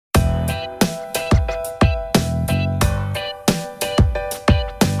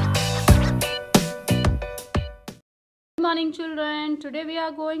morning children. Today we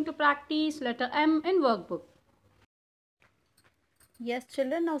are going to practice letter M in workbook. Yes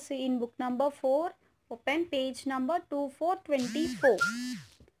children, now see in book number 4, open page number 2424.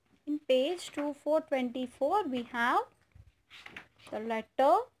 In page 2424 we have the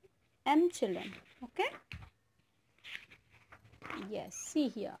letter M children. Okay. Yes, see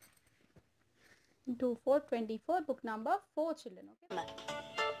here. 2424 book number 4 children. Okay.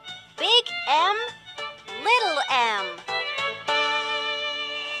 Big M, little m.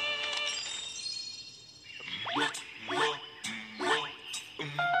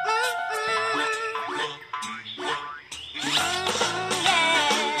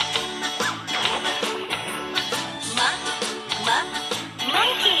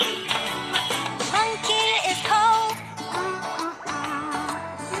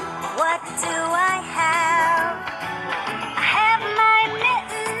 What do I have? I have my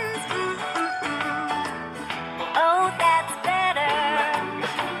mittens. Oh, that's better.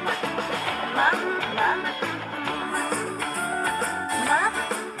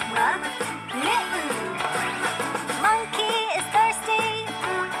 Mitten. Monkey is thirsty.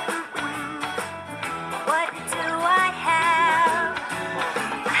 What do I have?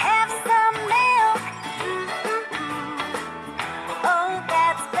 I have some milk. Oh,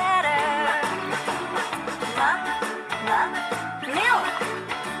 that's better. Milk.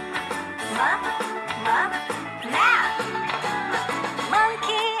 Map.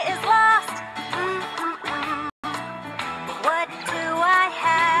 Monkey is lost. What do I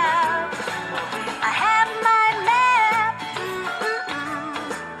have? I have my map.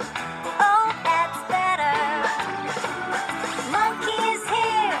 Oh, that's better. Monkey is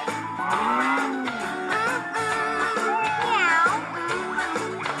here. Meow.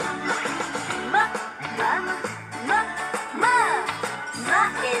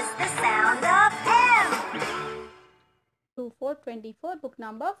 Is the sound of M. 2424 book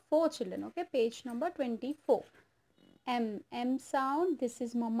number 4 children. Okay, page number 24. M sound. This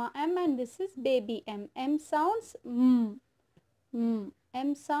is Mama M and this is baby M. M sounds M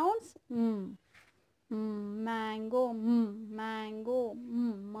sounds mango mango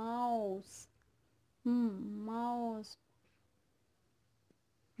mouse mouse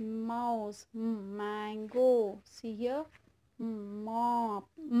mouse mango. See here. Mop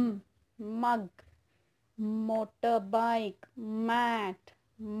mug motorbike mat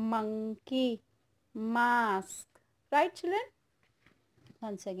monkey mask. Right children?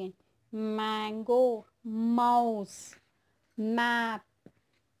 Once again, mango mouse map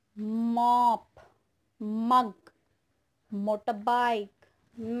mop mug motorbike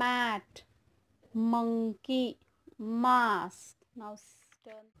mat monkey mask.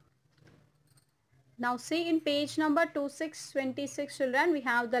 Now see in page number 2626 children, we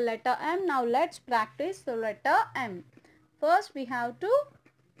have the letter M. Now let's practice the letter M. First we have to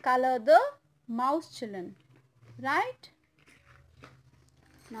color the mouse children. Right?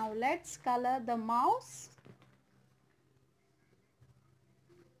 Now let's color the mouse.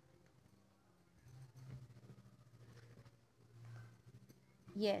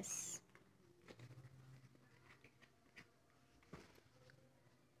 Yes.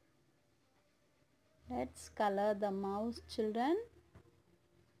 Let's color the mouse children.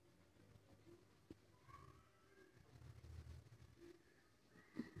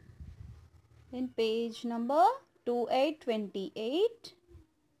 In page number 2828.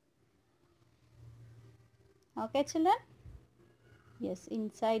 Okay children? Yes,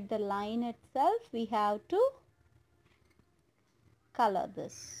 inside the line itself we have to color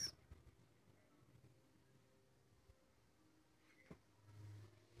this.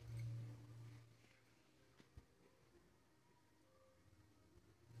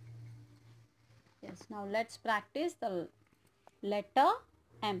 Yes, now let's practice the letter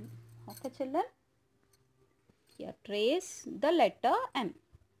M. Okay children? Here trace the letter M.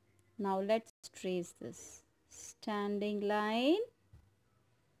 Now let's trace this. Standing line,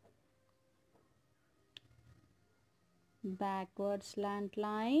 backward slant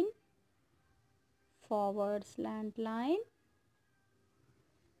line, forward slant line,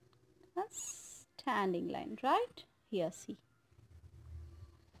 a standing line, right? Here see.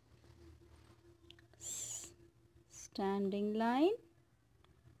 Standing line,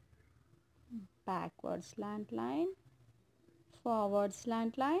 backward slant line, forward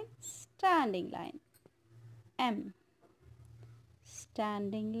slant line, standing line. M.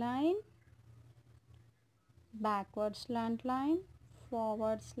 Standing line, backward slant line,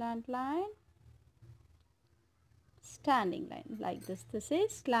 forward slant line, standing line. Like this. This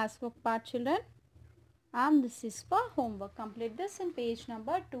is classwork part children. And this is for homework. Complete this in page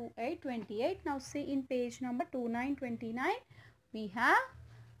number 2828. Now see in page number 2929 we have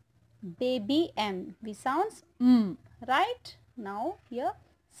baby M. We sounds right? Now here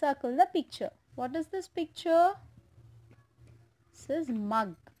circle the picture. What is this picture? This is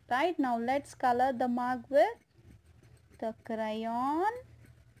mug. Right? Now let's color the mug with the crayon.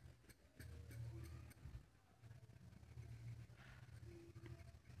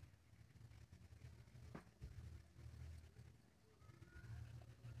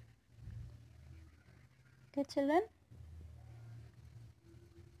 Okay, children.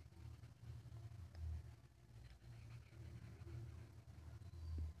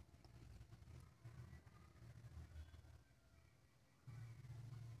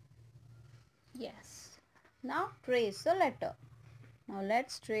 Yes. Now trace the letter. Now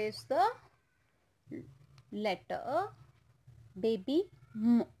let's trace the letter baby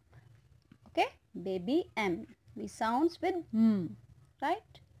M. Okay, baby M. We sounds with right?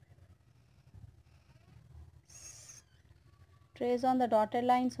 Trace on the dotted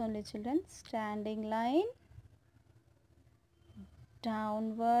lines only, children. Standing line,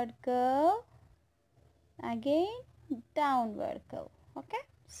 downward curve, again downward curve. Okay,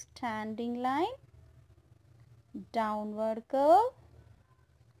 standing line, downward curve,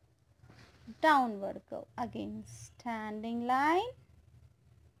 downward curve. Again standing line,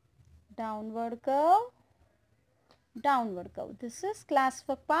 downward curve, downward curve. This is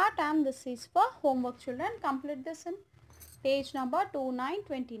classwork part and this is for homework, children. Complete this in page number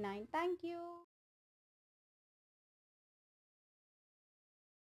 2929. Thank you.